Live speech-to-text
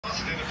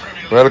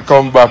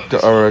Welcome back to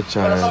our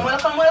channel.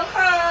 Welcome.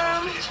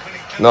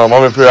 No,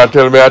 Mommy Prayer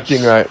tell me a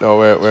thing right now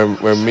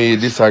when me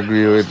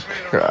disagree with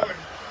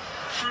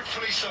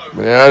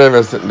me and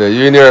them sitting there.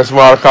 You in your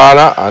small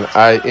corner and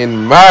I in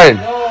mine.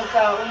 No,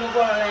 because when you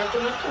go on like to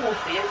me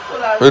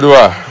two-faced. With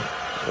what?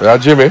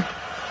 With Jimmy?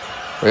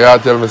 What you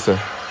tell me say?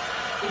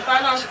 If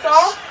I not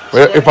so,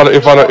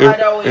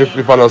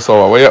 If I not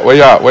sour, where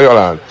you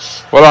on?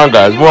 Hold on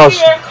guys,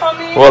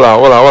 hold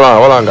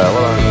on guys,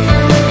 hold on.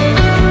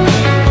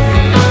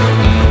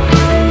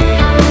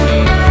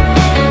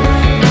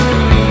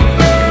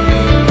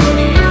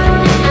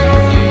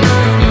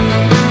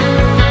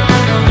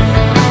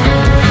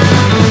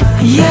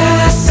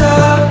 Yes,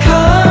 I'll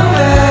come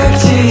back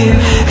to you,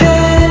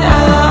 and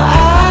I'll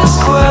ask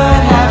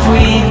what have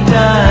we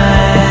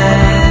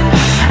done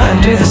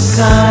under the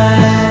sun.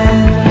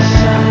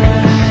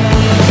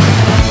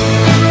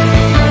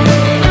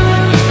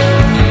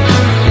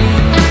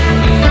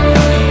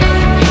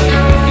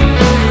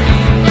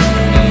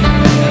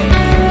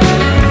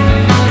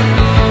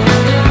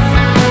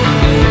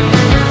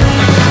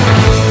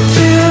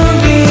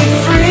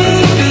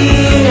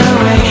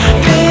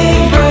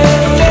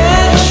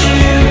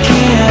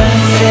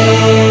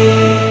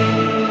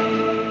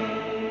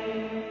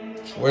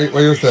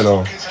 What you say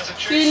now?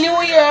 the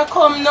new year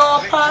come, no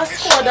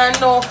passcode and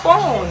no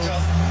phones.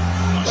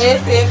 What you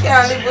say, you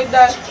can't live with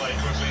that?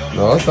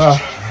 No, sir.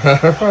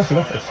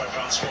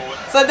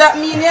 So that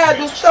means you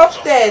do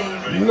stuff then?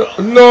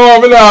 No, I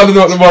don't do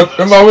nothing, but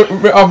remember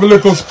we have a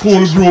little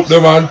school group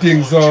them and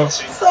things, so.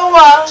 So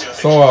what?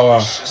 So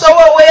what? So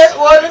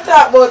what you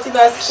talk about in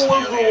a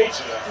school group?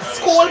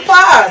 School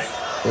pass?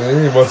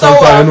 Yeah, but so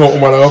sometimes you know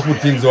woman have to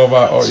put things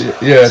over,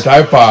 yeah,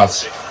 type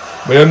pass.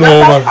 But you know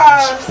man.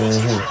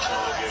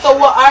 So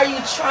what are you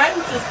trying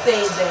to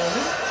say then?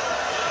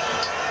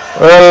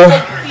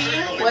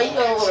 What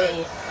you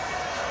way?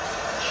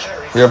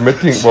 Yeah, me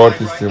think about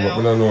this thing, but I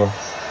don't know.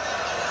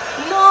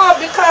 No,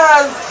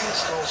 because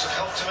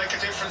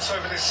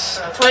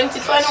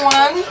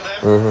 2021,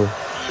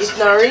 if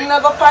no ring no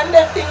go on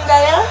the finger,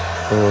 yeah,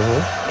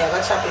 you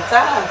go chop it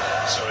off.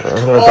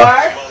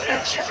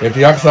 Or if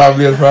you ask our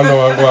blade from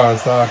now and go and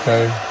start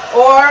kind.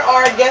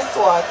 Or guess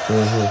what?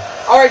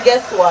 Or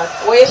guess what?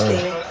 What do you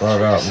think?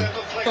 What happened?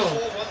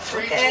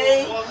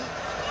 Okay.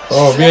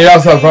 Oh, be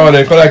yourself,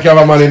 probably. Because like you have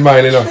a man in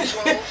mind, you know.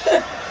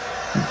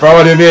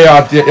 Probably be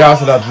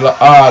yourself that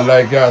hard,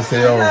 like you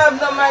say, yo. I have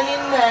no man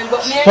in mind,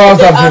 but me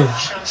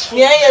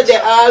and you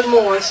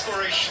almost.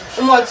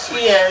 How much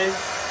years?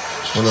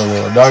 I don't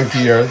know, donkey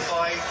years.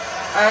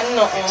 And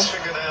nothing.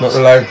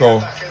 Nothing like how.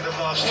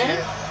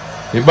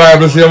 The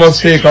Bible says you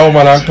must take a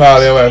woman and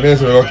call your wife,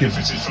 so you keep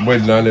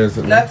wedding and this.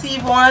 Not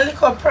even one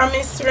little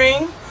promise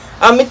ring.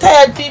 I'm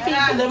tired people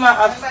that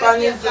have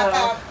Spanish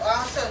vlog.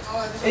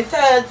 I'm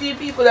tired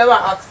people that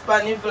have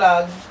Spanish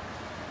vlog.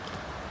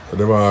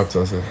 They might ask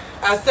us.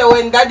 And so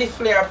when Daddy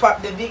Flair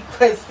pop the big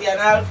question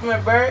all for my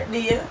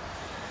birthday,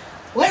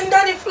 when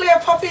Daddy Flair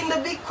pop in the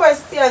big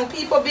question,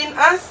 people been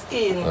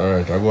asking.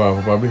 Alright, I go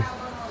on for Bobby.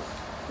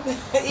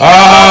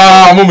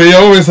 Mommy, you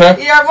always say?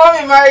 Yeah,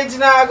 mommy marriage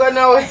now I go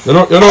now.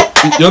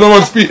 You know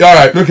what speak.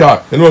 Alright, look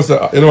at you know no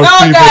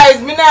people. Guys,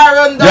 me not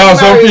run down. Yeah,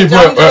 some marriage,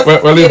 people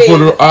when they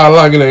put all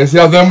along in there. You see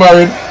how they're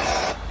married?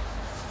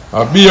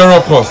 A be a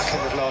ruckus.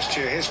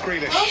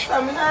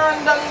 I'm not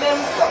run down them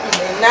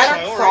something. Not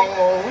so.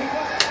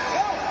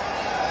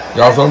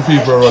 Yeah, some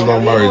people run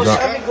down marriage.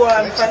 Let me go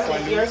and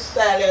find your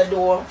style you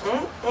do.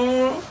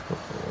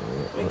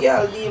 My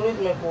girl deal with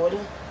me good.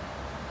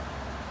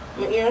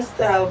 My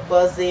hairstyle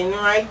buzzing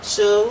right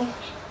through.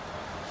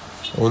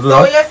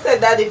 So you said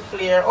Daddy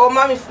Flair. Oh,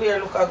 Mommy Flair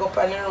look I go up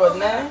on the road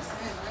nice.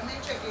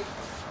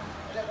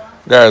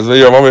 Guys, what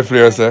your Mommy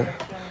Flair say?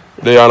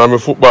 They are on my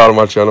football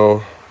match, you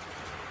know.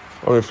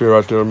 Mommy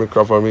Flair tell me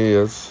crap on me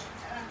ears.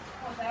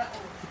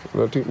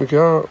 I think I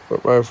can't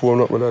put my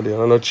phone up with that.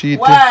 I'm not cheating.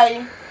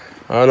 Why?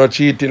 I'm not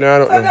cheating.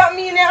 So that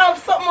means you have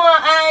something to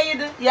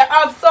hide. You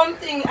have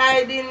something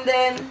hiding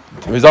then.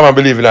 Because I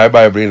believe in the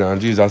Bible and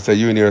Jesus said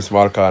you in your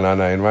small corner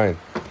and I in mine.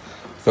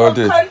 So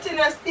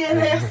continue staying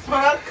in your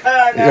small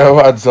corner. Yeah,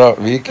 what's up?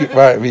 We keep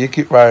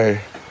my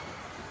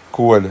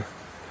code.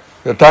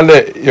 You tell me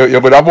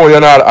you put a boy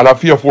and a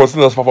fear phone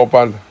still pop up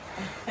on.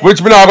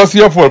 Which me not go see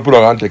your phone put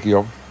on and take you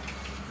up.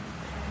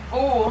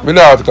 Oh. Me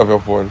not take up your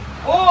phone.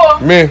 Oh.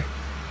 Me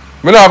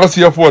not go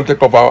see your phone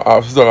take up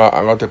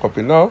and go take up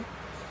in now.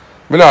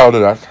 Me not do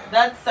that.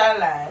 That's a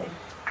lie.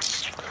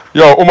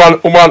 Yo,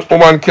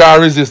 woman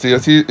can't resist it.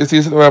 You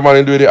see when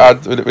man do the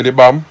ad with the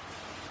bomb?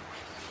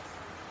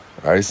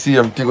 I see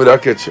him thing with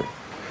that kitchen.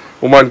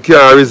 Woman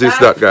can't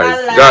resist that,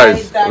 guys.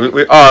 Guys,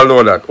 we all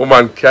know that.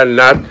 Woman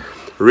cannot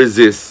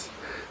resist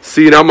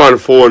seeing a man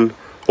phone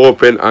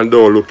open and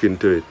don't look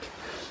into it.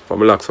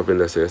 From locks up in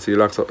there, sir. See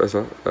locks up there,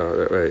 sir?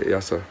 Right,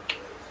 yes, sir.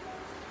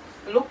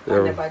 Look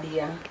on the body,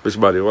 yeah. Which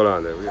body? Hold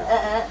on there.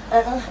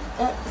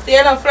 See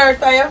you don't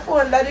flirt on your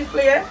phone, Daddy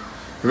Flair?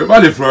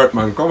 Everybody flirt,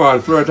 man. Come on,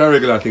 flirt a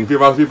regular thing.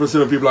 People see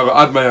me, people are going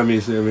to admire me,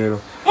 see me, you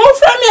know. Move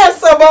from here,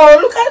 Sabo.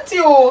 Look at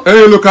you. Hey,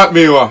 you look at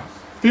me, what?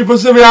 People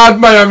see me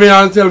admire me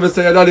and tell me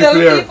say you're daddy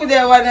player. Tell people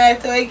there one night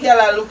to a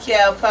girl look here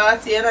at a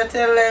party and I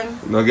tell them.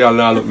 No girl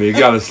not look me.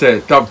 Girl say,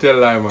 top tell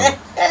lie man.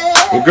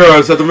 The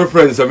girl said to my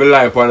friends, say me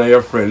like one of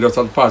your friends, just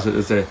at pass it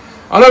to say.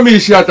 I don't mean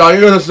she at all, you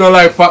just don't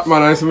like fat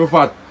man and you see me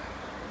fat.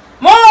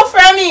 More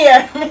from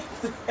here.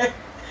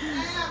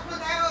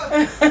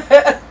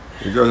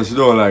 The girl said she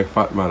don't like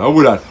fat man. How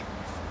would that?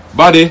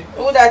 Body?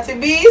 Who that the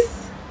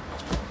beast?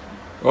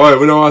 Oh,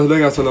 we don't want to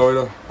do that so now, you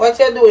know. What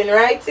you doing,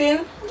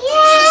 writing?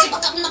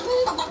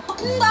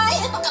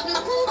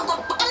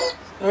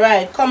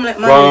 Right, come let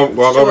mommy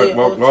show you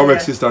how to make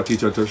write. sister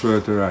teach her to show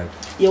you to write.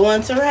 You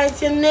want to write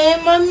your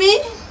name,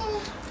 mommy?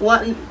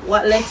 What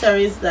letter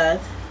is that?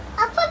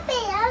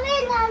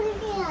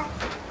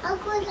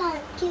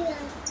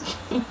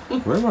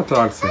 Where am I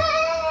talking?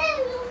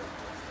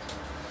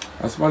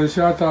 That's why the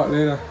short talk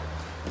later.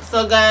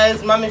 So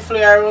guys, mommy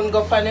Flair run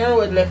go on the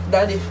road left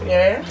daddy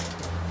Flair.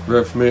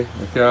 Left me.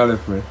 You can't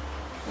left me.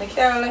 You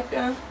can't left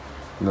you?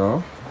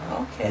 No.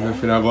 Okay.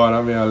 If you not go on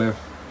and me I left.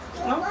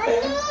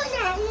 Okay.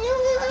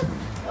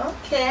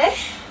 Okay.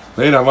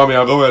 Later, mommy,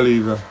 I'll go and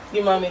leave you.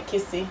 Give mommy a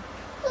kissy.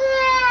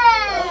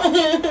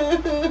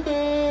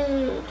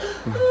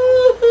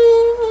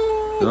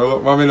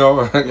 Mommy,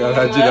 no.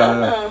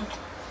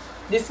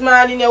 This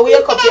morning you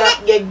wake up,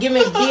 you give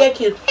me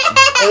bacon.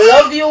 I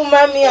love you,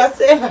 mommy. I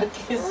say my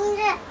kiss.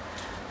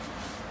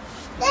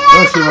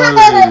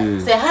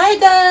 Say hi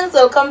guys,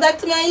 welcome back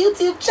to my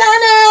YouTube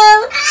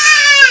channel.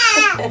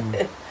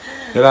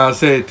 You don't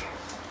say it.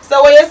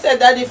 So what you said,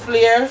 Daddy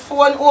Flair,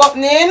 phone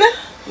opening,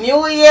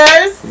 New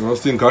Year's. You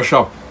must think of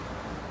shop.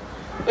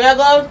 We are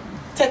going to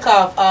take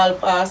off all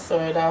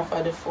password off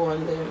of the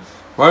phone then.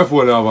 My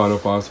phone have all the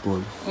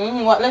passcode.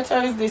 What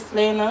letter is this,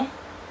 Lena?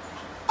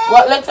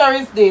 What letter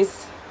is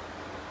this?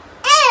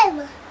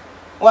 M.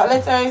 What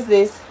letter is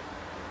this?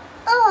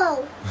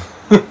 O.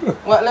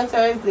 What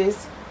letter is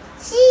this?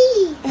 C.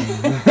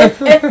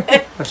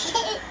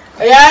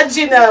 Yeah,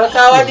 Gina,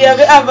 because what do you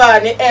have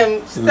on the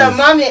M? She said,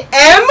 Mommy,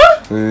 M?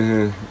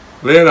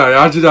 Lena,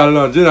 you're Gina,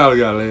 no, Gina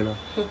girl, Lena.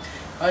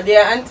 Oh,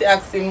 dear auntie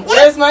asked him,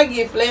 where's my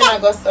gift? Lena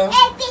goes so.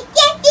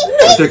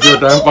 Take your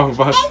time,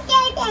 Pampas.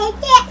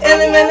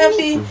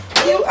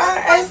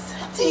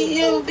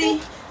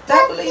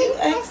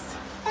 LMNFURSTUBWX.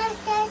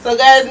 So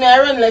guys, me I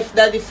run left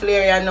Daddy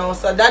Flair now.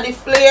 So Daddy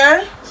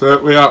Flair. So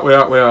we are.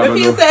 If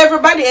you say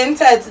everybody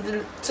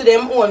entitled to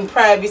them own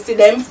privacy,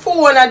 them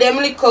phone and them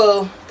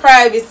little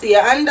privacy, you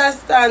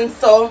understand?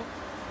 So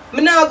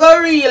me not go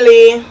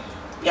really,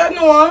 you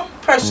know,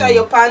 pressure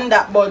you upon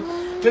that, but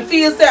me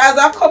feel say as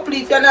a couple,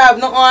 if you don't have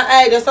no on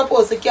eye, you're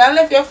supposed to can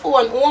leave your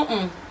phone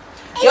open.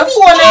 Your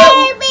phone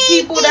is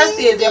people that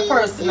says your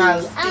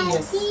personal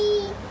space.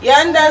 You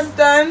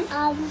understand?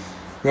 I'm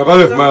gonna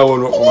leave my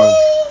own woman.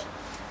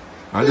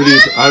 And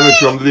delete, and make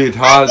sure delete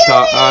all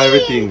talk,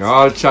 everything,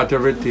 all chat,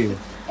 everything.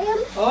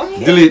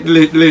 Okay.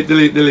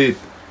 Delete.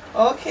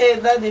 Okay,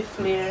 Daddy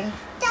Flair.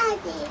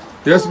 Daddy.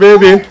 Yes,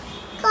 baby.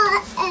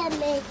 Got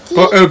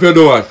Go help you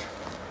do what?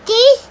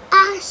 This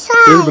This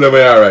outside. where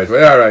you alright? Where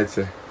you alright,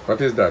 say?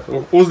 What is that?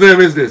 Whose name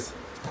is this?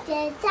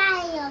 The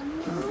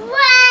diamond.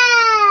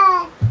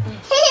 Wow.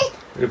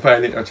 You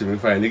find it, actually, you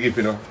find the gift,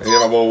 you know. And you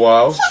have about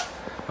wow.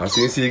 I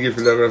see you see the gift,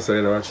 you know, so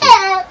you know, actually.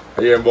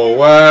 And you have about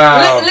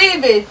wow.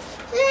 Leave it.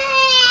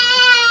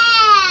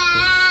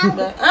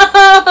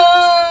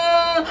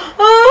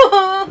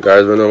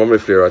 Guys, we know what my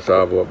flavor I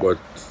talk about, but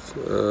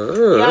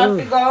You have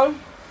to go.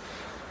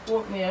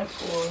 Put me a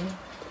phone.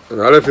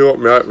 I'll let you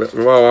open my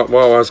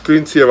one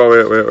screensaver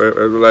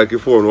where like your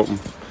phone open.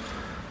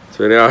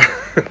 So yeah.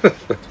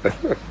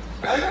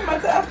 I don't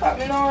matter if I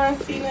don't want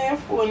to see your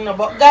phone now.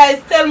 But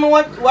guys, tell me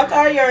what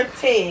are your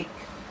take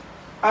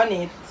on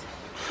it?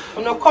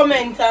 No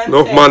comment and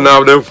No man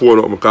have them phone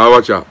up, because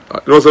watch out.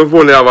 You know some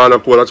phone they have on a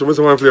code. Actually,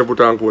 someone play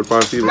put on code for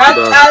TV. That's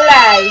a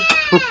lie.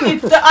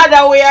 It's the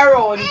other way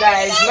around,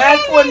 guys. My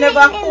phone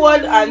never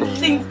code, and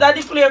since that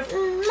the player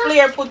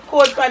put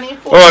code on his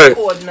phone, Alright,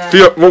 code now.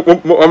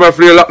 I'm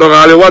afraid lock down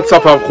all the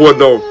WhatsApp have code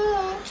now.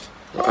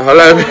 I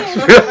like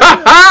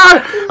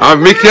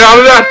and Mickey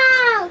all that.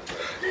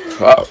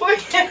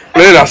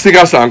 Lena, sing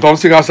a song. Come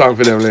sing a song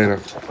for them, Lena.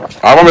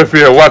 I'm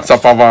afraid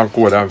WhatsApp have on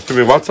code. And for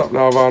me, WhatsApp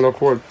now have on no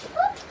code.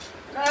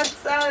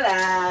 That's a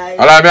lie.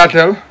 I like me I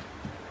tell?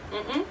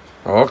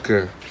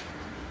 Okay.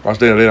 Watch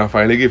there, Lena.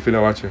 Finally give you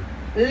now, watch it.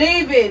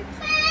 Leave it.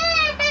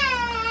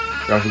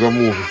 You have to go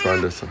move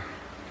from this.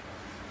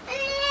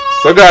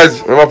 So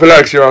guys, remember to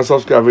like, share and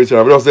subscribe to each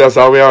other. We just say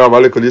so we have a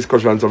little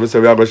discussion, so we say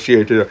we are going to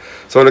share it here.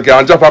 So you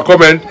can drop a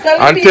comment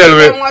and tell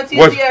me what is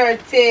your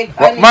take.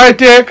 What my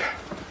take?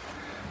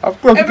 Of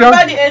course,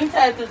 everybody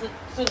entitled to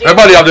their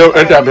everybody have their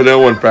entitled to their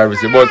own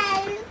privacy, but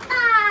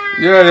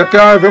yeah, you can't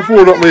have your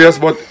phone up me, yes,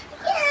 but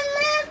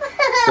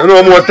you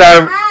know more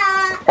time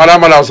when a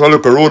man has a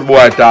little road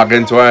boy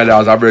talking to one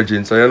as a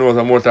virgin, so you know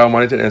some more time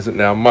man take anything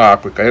and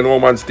mark with. Because you know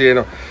man stay you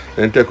know,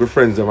 and take with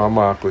friends and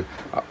mark with.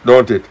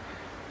 Don't it?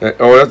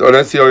 Or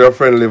let's see how your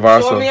friend live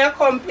also. Show me a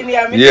company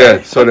and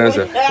yeah, so then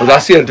say. But I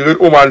see it with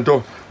woman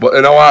too. But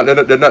you know what,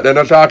 they're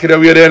not talking the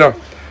way they know.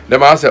 They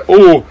might say,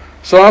 oh,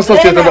 So I'm so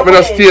but I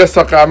don't stay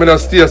so, I don't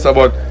stay so,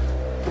 but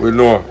we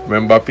know,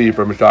 remember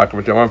people, I talk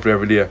to one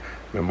every day.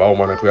 Remember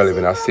woman who live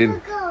in a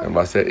sin.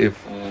 Remember say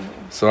if.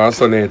 So on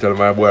Sunday I tell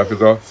my boy if you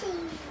go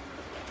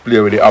play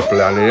with the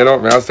apple and you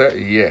know, I say,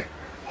 yeah.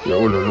 You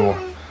don't know.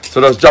 So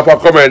just drop a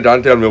comment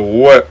and tell me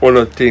what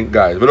you think,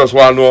 guys. We just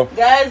want to know.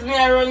 Guys, me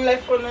I run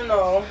left for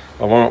now.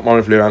 I want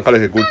to play and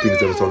collect good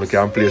things so we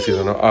can place it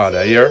on the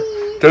order here.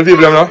 Tell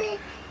people them now.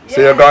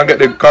 So you're going to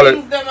get the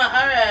collect.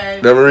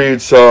 Them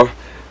read so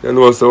you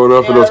know so we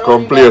have to just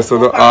come place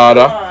on the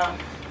order.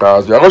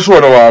 Because we are going to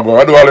show them what I go.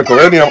 I do all the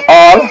cover. Name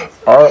all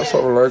or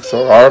something like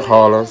so. Or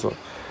call or so.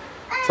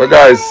 So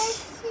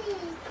guys,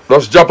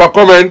 just drop a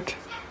comment.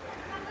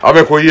 I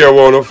make we hear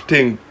one of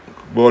things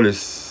about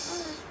this.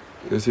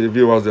 You see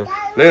viewers them.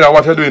 Lena,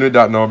 what are you doing with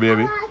that now,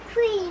 baby? I want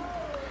cream.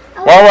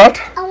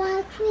 What? I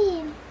want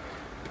cream.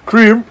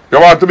 Cream? You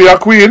want to be a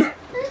queen?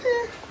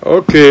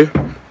 Okay.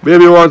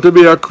 Baby, you want to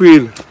be a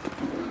queen?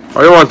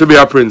 Or you want to be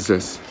a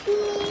princess?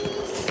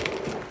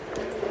 Please.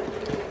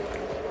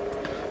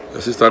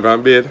 Your sister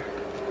gone bed?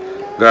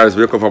 Guys,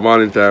 wake up for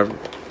morning time.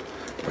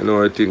 I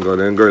know I think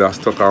then girl are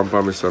stuck on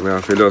for me, so I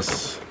have to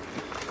just...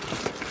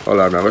 Hold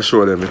on, I'm going to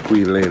show them the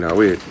Queen Lena.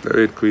 Wait,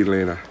 Queen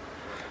Lena.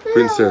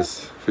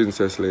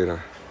 Princess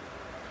Lena.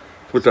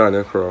 Put on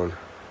your crown.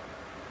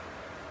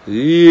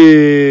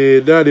 Yeah,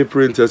 Daddy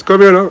Princess.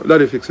 Come here now.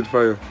 Daddy fix it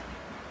for you.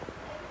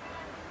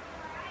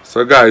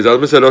 So guys,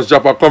 as I said, just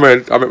drop a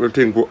comment and make me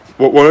think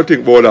what you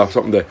think about that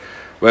something there.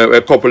 Where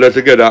a couple get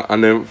together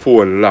and then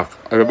phone lock.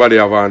 Everybody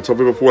have on. Some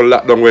people phone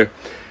lock down where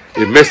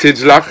the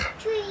message lock.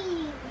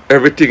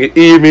 Everything,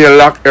 email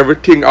lock,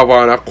 everything have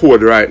on a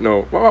code right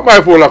now.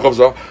 My phone lock up,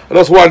 so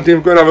that's one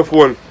thing going on my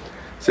phone.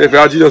 Say if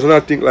you just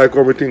not think like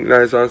how we think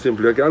nice and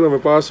simple, you can know my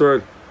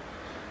password.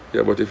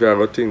 Yeah, but if you have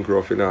a think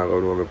rough, you don't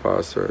know my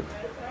password.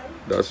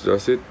 That's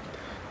just it.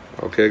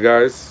 Okay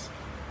guys.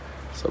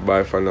 So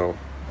bye for now.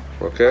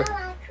 Okay?